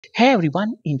Hey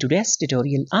everyone, in today's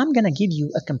tutorial I'm gonna give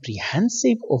you a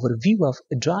comprehensive overview of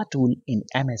Draw tool in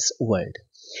MS Word.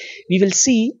 We will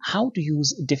see how to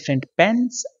use different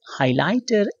pens,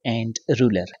 highlighter and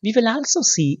ruler. We will also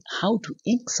see how to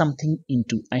ink something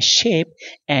into a shape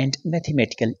and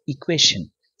mathematical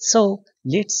equation. So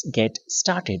let's get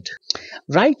started.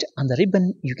 Right on the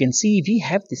ribbon, you can see we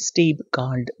have this tab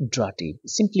called Draw tab.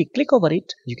 Simply click over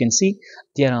it. You can see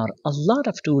there are a lot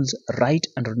of tools right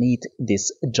underneath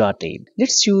this Draw tab.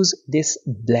 Let's choose this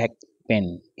black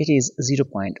pen. It is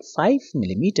 0.5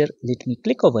 millimeter. Let me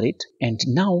click over it, and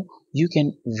now you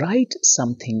can write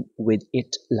something with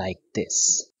it like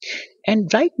this.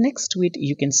 And right next to it,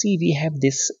 you can see we have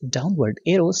this downward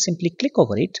arrow. Simply click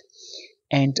over it,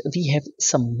 and we have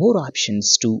some more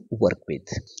options to work with.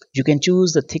 You can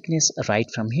choose the thickness right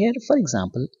from here. For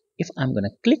example, if I'm going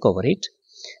to click over it,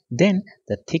 then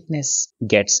the thickness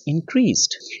gets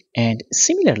increased. And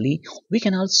similarly, we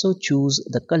can also choose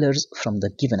the colors from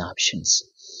the given options.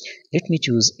 Let me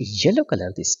choose yellow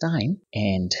color this time,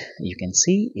 and you can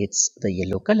see it's the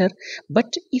yellow color.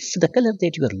 But if the color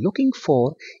that you are looking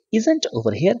for isn't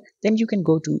over here, then you can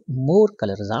go to more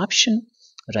colors option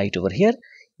right over here.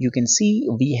 You can see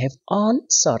we have all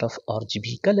sort of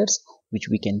RGB colors which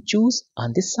we can choose.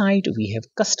 On this side we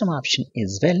have custom option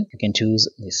as well. You can choose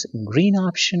this green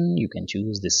option, you can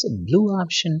choose this blue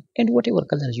option, and whatever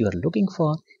color you are looking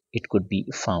for, it could be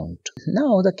found.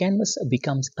 Now the canvas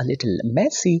becomes a little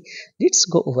messy. Let's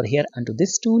go over here onto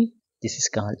this tool. This is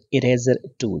called eraser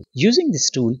tool. Using this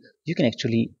tool, you can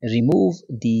actually remove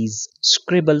these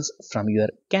scribbles from your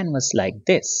canvas like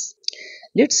this.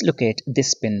 Let's look at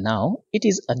this pen now. It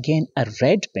is again a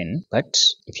red pen, but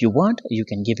if you want, you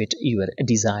can give it your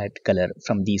desired color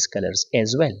from these colors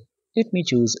as well. Let me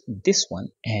choose this one,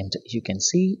 and you can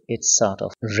see it's sort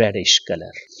of reddish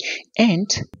color. And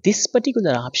this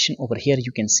particular option over here,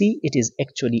 you can see it is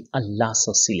actually a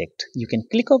lasso select. You can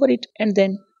click over it and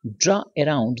then draw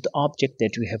around the object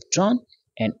that you have drawn,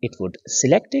 and it would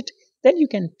select it. Then you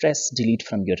can press delete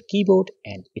from your keyboard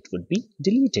and it would be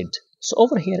deleted. So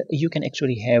over here you can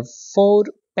actually have 4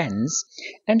 pens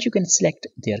and you can select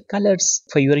their colors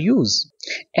for your use.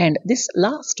 And this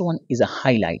last one is a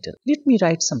highlighter. Let me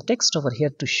write some text over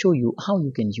here to show you how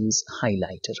you can use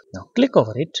highlighter. Now click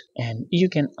over it and you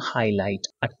can highlight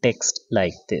a text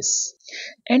like this.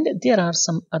 And there are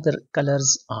some other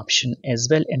colors option as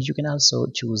well, and you can also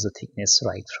choose the thickness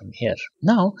right from here.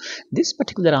 Now this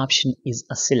particular option is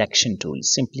a selection tool.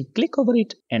 Simply click over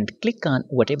it and click on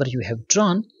whatever you have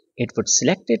drawn. It would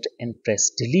select it and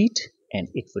press delete, and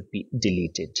it would be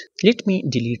deleted. Let me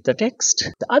delete the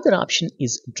text. The other option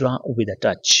is draw with a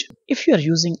touch. If you are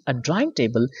using a drawing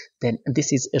table, then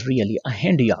this is really a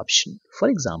handy option. For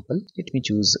example, let me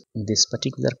choose this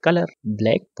particular color,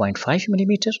 black 0.5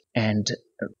 millimeter, and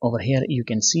over here you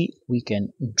can see we can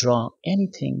draw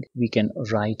anything. We can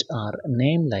write our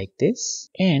name like this,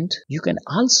 and you can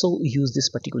also use this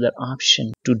particular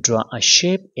option to draw a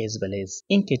shape as well as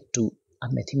ink it to a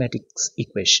mathematics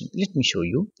equation. Let me show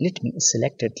you. Let me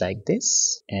select it like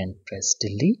this and press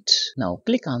delete. Now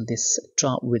click on this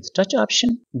draw with touch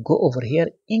option, go over here,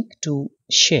 ink to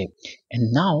shape,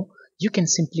 and now you can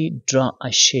simply draw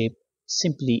a shape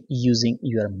simply using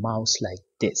your mouse like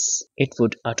this. It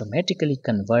would automatically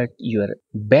convert your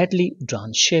badly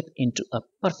drawn shape into a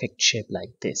perfect shape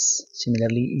like this.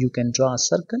 Similarly, you can draw a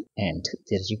circle, and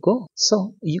there you go.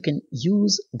 So you can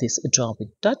use this draw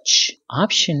with touch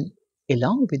option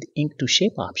along with ink to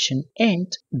shape option and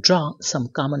draw some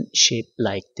common shape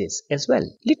like this as well.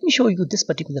 Let me show you this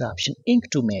particular option, ink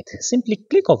to math. Simply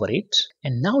click over it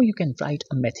and now you can write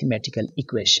a mathematical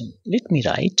equation. Let me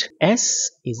write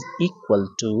S is equal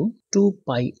to 2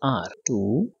 pi r.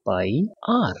 2 pi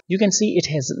r. You can see it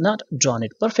has not drawn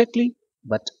it perfectly,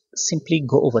 but simply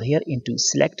go over here into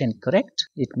select and correct.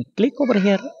 Let me click over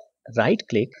here, right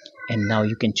click, and now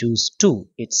you can choose 2.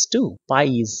 It's 2. Pi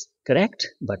is correct,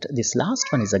 but this last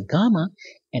one is a gamma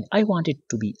and I want it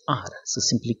to be r. So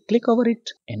simply click over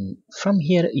it, and from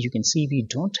here you can see we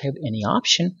don't have any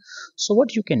option. So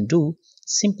what you can do,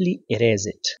 simply erase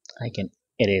it. I can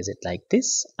erase it like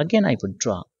this. Again I would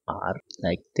draw r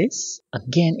like this.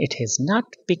 Again it has not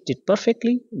picked it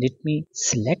perfectly. Let me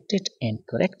select it and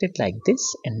correct it like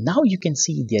this, and now you can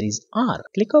see there is r.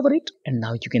 Click over it and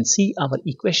now you can see our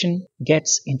equation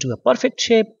gets into a perfect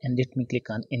shape. And let me click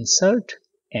on insert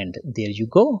And there you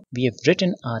go. We have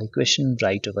written our equation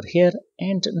right over here.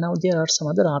 And now there are some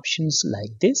other options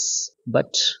like this.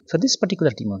 But for this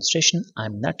particular demonstration,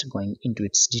 I'm not going into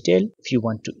its detail. If you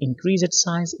want to increase its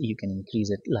size, you can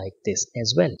increase it like this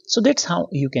as well. So that's how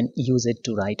you can use it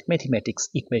to write mathematics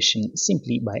equation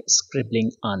simply by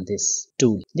scribbling on this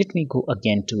tool. Let me go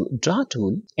again to draw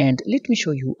tool and let me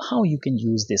show you how you can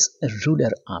use this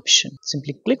ruler option.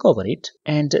 Simply click over it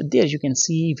and there you can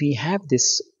see we have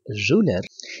this ruler.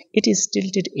 It is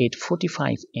tilted at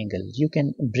 45 angle. You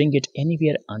can bring it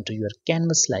anywhere onto your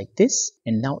canvas like this.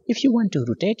 And now if you want to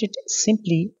rotate it,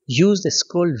 simply use the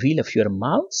scroll wheel of your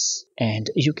mouse and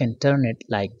you can turn it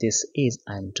like this as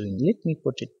I'm doing. Let me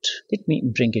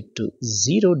bring it to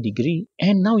 0 degree,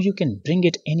 and now you can bring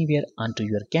it anywhere onto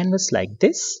your canvas like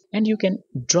this, and you can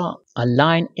draw a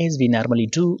line as we normally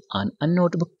do on a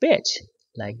notebook page.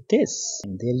 Like this,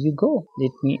 and there you go.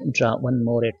 Let me draw one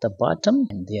more at the bottom,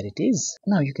 and there it is.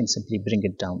 Now you can simply bring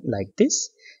it down like this,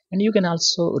 and you can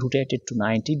also rotate it to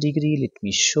 90 degree. Let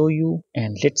me show you,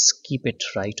 and let's keep it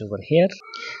right over here.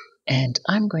 And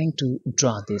I'm going to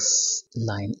draw this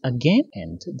line again,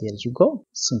 and there you go.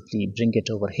 Simply bring it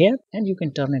over here, and you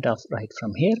can turn it off right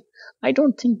from here. I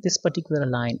don't think this particular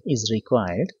line is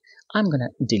required. I'm gonna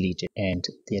delete it, and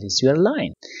there is your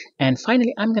line. And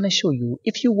finally, I'm gonna show you,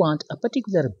 if you want a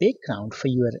particular background for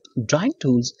your drawing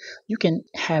tools, you can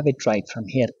have it right from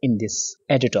here in this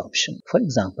edit option. For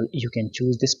example, you can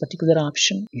choose this particular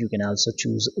option. You can also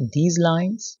choose these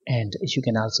lines, and you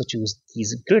can also choose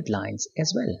these grid lines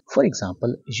as well. For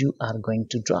example, you are going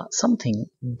to draw something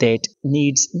that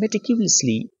needs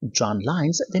meticulously drawn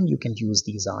lines, then you can use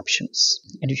these options.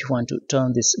 And if you want to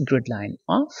turn this grid line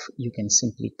off, you can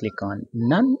simply click on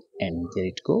none, and there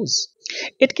it goes.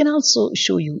 It can also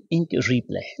show you ink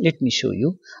replay. Let me show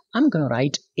you. I'm gonna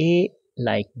write A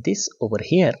like this over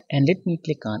here, and let me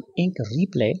click on ink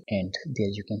replay, and there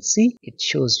you can see it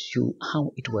shows you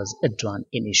how it was drawn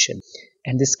initially.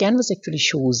 And this canvas actually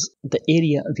shows the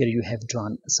area where you have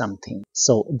drawn something.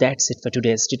 So that's it for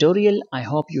today's tutorial. I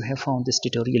hope you have found this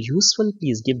tutorial useful.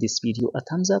 Please give this video a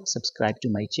thumbs up, subscribe to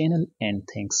my channel, and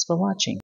thanks for watching.